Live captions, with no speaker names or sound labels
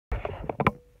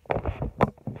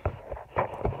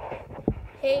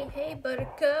Hey, hey,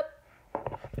 Buttercup.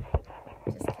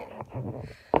 Just kidding.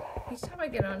 Each time I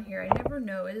get on here, I never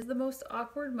know. It is the most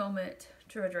awkward moment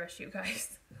to address you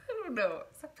guys. I don't know.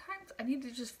 Sometimes I need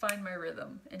to just find my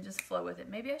rhythm and just flow with it.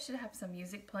 Maybe I should have some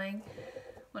music playing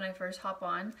when I first hop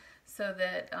on so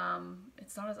that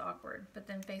it's not as awkward. But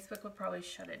then Facebook would probably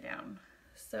shut it down.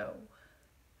 So,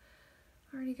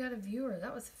 I already got a viewer.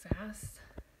 That was fast.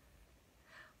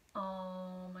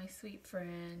 Oh, my sweet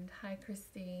friend. Hi,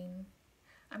 Christine.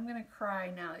 I'm gonna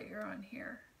cry now that you're on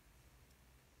here.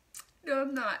 No,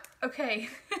 I'm not. Okay,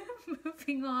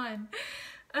 moving on.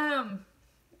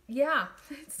 Yeah,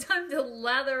 it's time to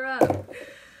lather up.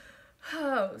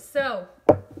 Oh, so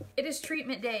it is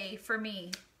treatment day for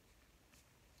me.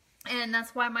 And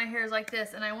that's why my hair is like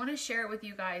this. And I want to share it with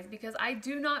you guys because I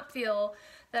do not feel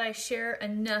that I share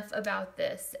enough about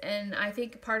this. And I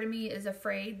think part of me is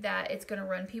afraid that it's going to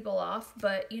run people off.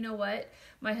 But you know what?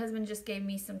 My husband just gave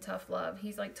me some tough love.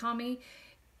 He's like, Tommy,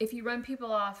 if you run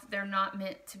people off, they're not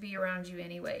meant to be around you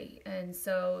anyway. And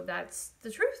so that's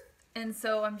the truth. And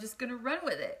so I'm just going to run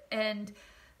with it. And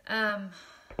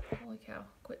holy cow,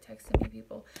 quit texting me,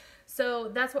 people. So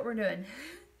that's what we're doing.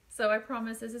 So I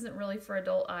promise this isn't really for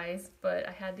adult eyes, but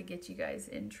I had to get you guys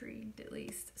intrigued at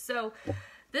least. So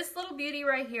this little beauty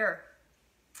right here,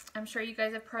 I'm sure you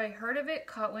guys have probably heard of it,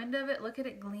 caught wind of it. Look at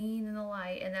it gleam in the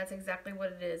light, and that's exactly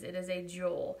what it is. It is a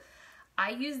jewel.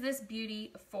 I use this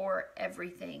beauty for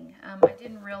everything. I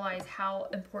didn't realize how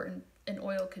important an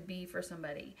oil could be for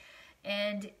somebody.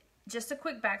 And just a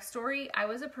quick backstory, I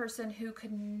was a person who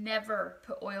could never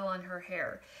put oil on her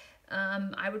hair.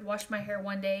 I would wash my hair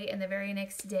one day and the very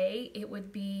next day it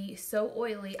would be so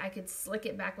oily I could slick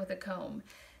it back with a comb.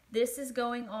 This is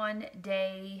going on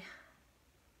day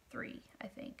 3, I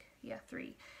think. Yeah,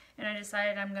 3. And I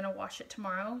decided I'm going to wash it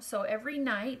tomorrow. So every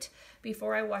night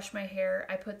before I wash my hair,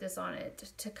 I put this on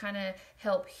it to kind of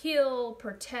help heal,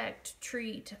 protect,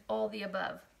 treat, all the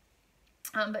above.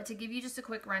 But to give you just a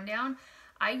quick rundown,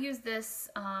 I use this,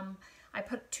 I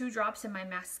put 2 drops in my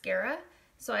mascara.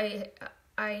 So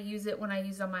I use it when I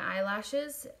use it on my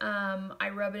eyelashes. I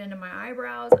rub it into my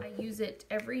eyebrows. I use it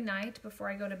every night before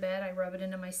I go to bed. I rub it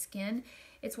into my skin.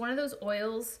 It's one of those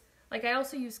oils. Like I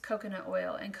also use coconut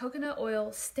oil, and coconut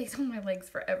oil stays on my legs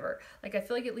forever. Like I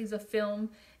feel like it leaves a film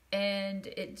and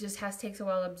it just takes a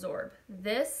while to absorb.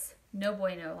 This, no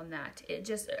bueno on that. It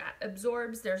just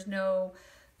absorbs. There's no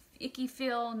icky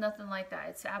feel, nothing like that.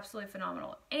 It's absolutely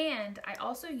phenomenal. And I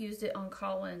also used it on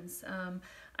Collins.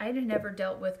 I had never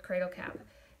dealt with cradle cap,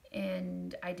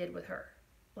 and I did with her.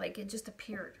 Like it just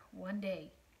appeared one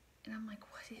day, and I'm like,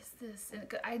 what is this?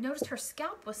 And I noticed her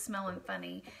scalp was smelling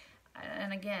funny.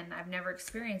 And again, I've never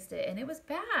experienced it, and it was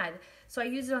bad. So I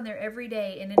use it on there every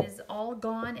day, and it is all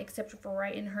gone except for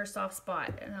right in her soft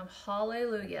spot. And I'm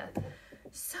hallelujah.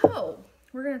 So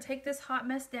we're gonna take this hot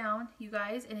mess down, you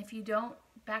guys. And if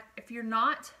you're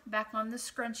not back on the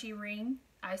scrunchie ring,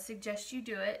 I suggest you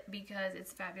do it because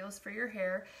it's fabulous for your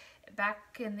hair.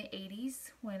 Back in the 80s,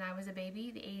 when I was a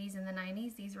baby, the 80s and the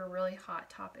 90s, these were a really hot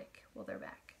topic. Well, they're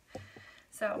back.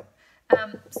 So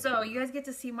you guys get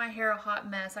to see my hair a hot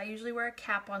mess. I usually wear a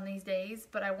cap on these days,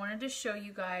 but I wanted to show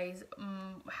you guys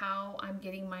how I'm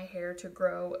getting my hair to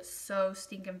grow so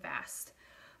stinking fast.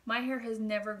 My hair has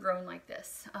never grown like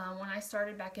this. When I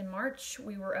started back in March,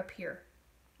 we were up here.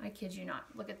 I kid you not.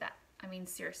 Look at that. I mean,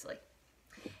 seriously.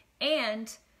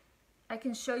 And I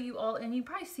can show you all, and you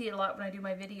probably see it a lot when I do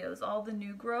my videos, all the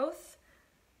new growth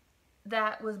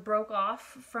that was broke off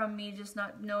from me just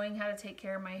not knowing how to take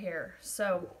care of my hair.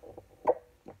 So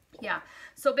yeah,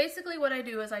 so basically what I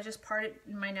do is I just part it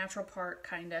in my natural part,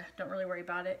 kind of, don't really worry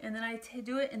about it. And then I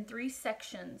do it in 3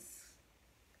 sections.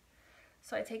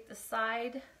 So I take the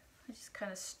side, I just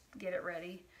kind of get it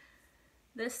ready.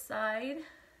 This side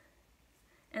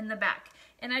and the back.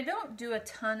 And I don't do a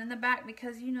ton in the back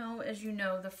because, you know, as you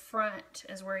know, the front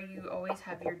is where you always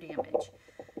have your damage.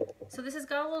 So this has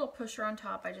got a little pusher on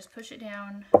top. I just push it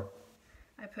down.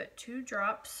 I put 2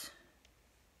 drops,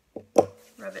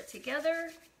 rub it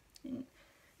together.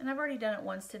 And I've already done it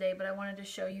once today, but I wanted to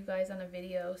show you guys on a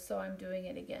video, so I'm doing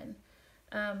it again.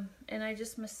 And I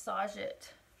just massage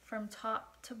it from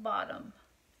top to bottom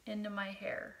into my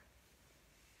hair.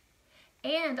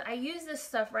 And I use this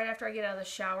stuff right after I get out of the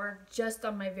shower, just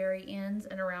on my very ends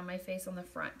and around my face on the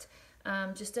front,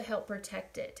 just to help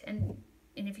protect it. And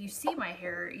if you see my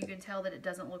hair, you can tell that it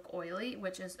doesn't look oily,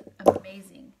 which is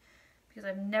amazing because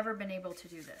I've never been able to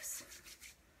do this.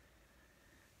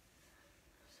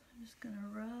 So I'm just gonna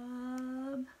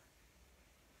rub.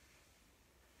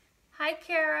 Hi,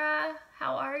 Kara.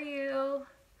 How are you?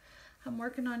 I'm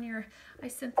working on your, I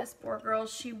sent this poor girl,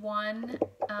 she won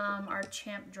our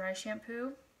Champ Dry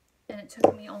Shampoo, and it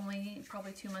took me only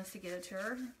probably 2 months to get it to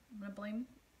her. I'm gonna blame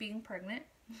being pregnant.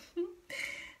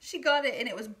 She got it and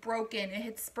it was broken. It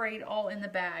had sprayed all in the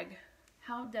bag.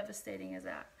 How devastating is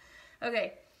that?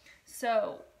 Okay,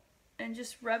 so, and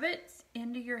just rub it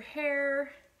into your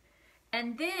hair,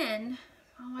 and then,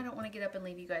 oh, I don't want to get up and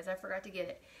leave you guys. I forgot to get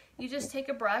it. You just take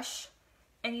a brush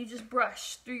and you just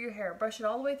brush through your hair. Brush it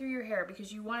all the way through your hair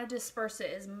because you want to disperse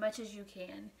it as much as you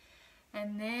can.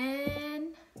 And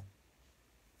then,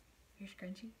 your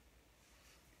scrunchie.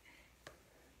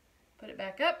 Put it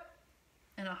back up.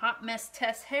 And a hot mess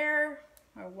test hair.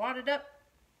 I wad it up.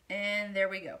 And there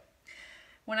we go.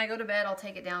 When I go to bed, I'll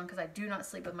take it down because I do not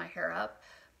sleep with my hair up.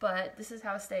 But this is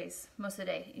how it stays most of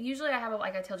the day. Usually I have,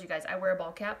 like I told you guys, I wear a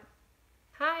ball cap.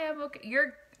 Hi, I'm okay.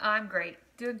 I'm great.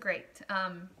 Doing great.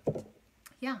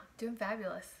 Yeah, doing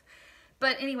fabulous.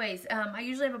 But anyways, I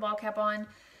usually have a ball cap on.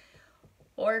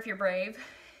 Or if you're brave,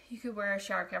 you could wear a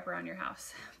shower cap around your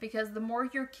house. Because the more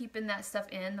you're keeping that stuff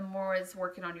in, the more it's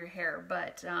working on your hair.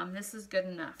 But this is good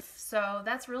enough. So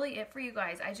that's really it for you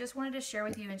guys. I just wanted to share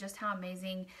with you and just how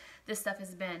amazing this stuff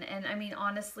has been. And I mean,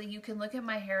 honestly, you can look at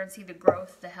my hair and see the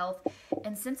growth, the health.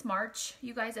 And since March,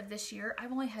 you guys, of this year,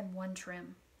 I've only had one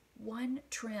trim. One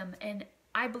trim. And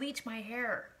I bleach my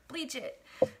hair. Bleach it.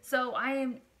 So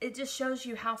it just shows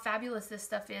you how fabulous this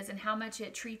stuff is and how much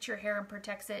it treats your hair and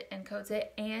protects it and coats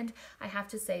it. And I have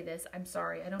to say this, I'm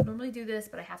sorry, I don't normally do this,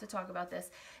 but I have to talk about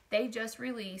this. They just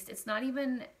released, it's not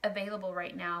even available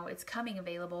right now, it's coming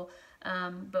available,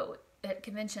 but at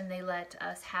convention they let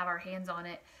us have our hands on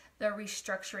it, the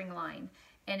restructuring line.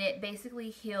 And it basically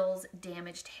heals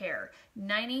damaged hair.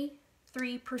 93%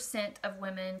 of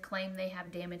women claim they have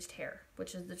damaged hair,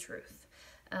 which is the truth.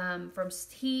 From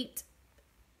heat,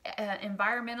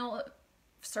 environmental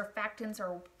surfactants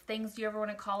or things you ever want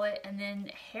to call it, and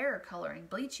then hair coloring,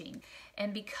 bleaching.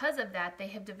 And because of that, they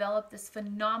have developed this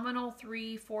phenomenal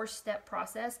 3-4 step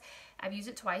process. I've used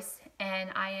it twice, and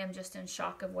I am just in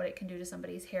shock of what it can do to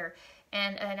somebody's hair.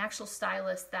 And an actual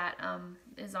stylist that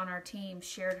is on our team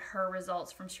shared her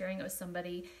results from sharing it with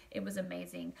somebody. It was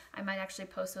amazing. I might actually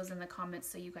post those in the comments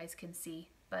so you guys can see.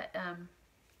 But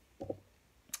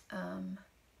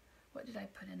what did I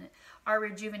put in it? Our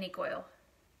Rejuvenate oil.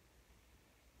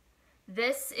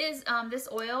 This is this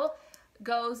oil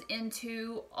goes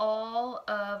into all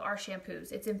of our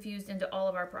shampoos. It's infused into all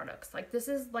of our products. Like, this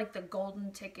is like the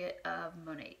golden ticket of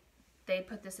Monat. They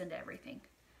put this into everything.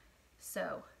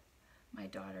 So my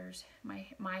daughter's,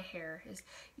 my hair is,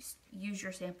 use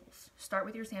your samples. Start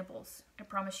with your samples. I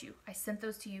promise you. I sent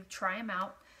those to you. Try them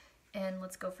out and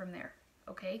let's go from there.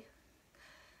 Okay?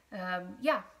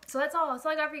 Yeah, so that's all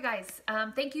I got for you guys.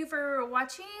 Thank you for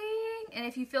watching, and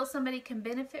if you feel somebody can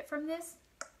benefit from this,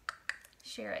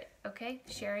 share it, okay?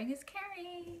 Sharing is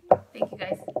caring. Thank you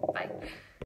guys.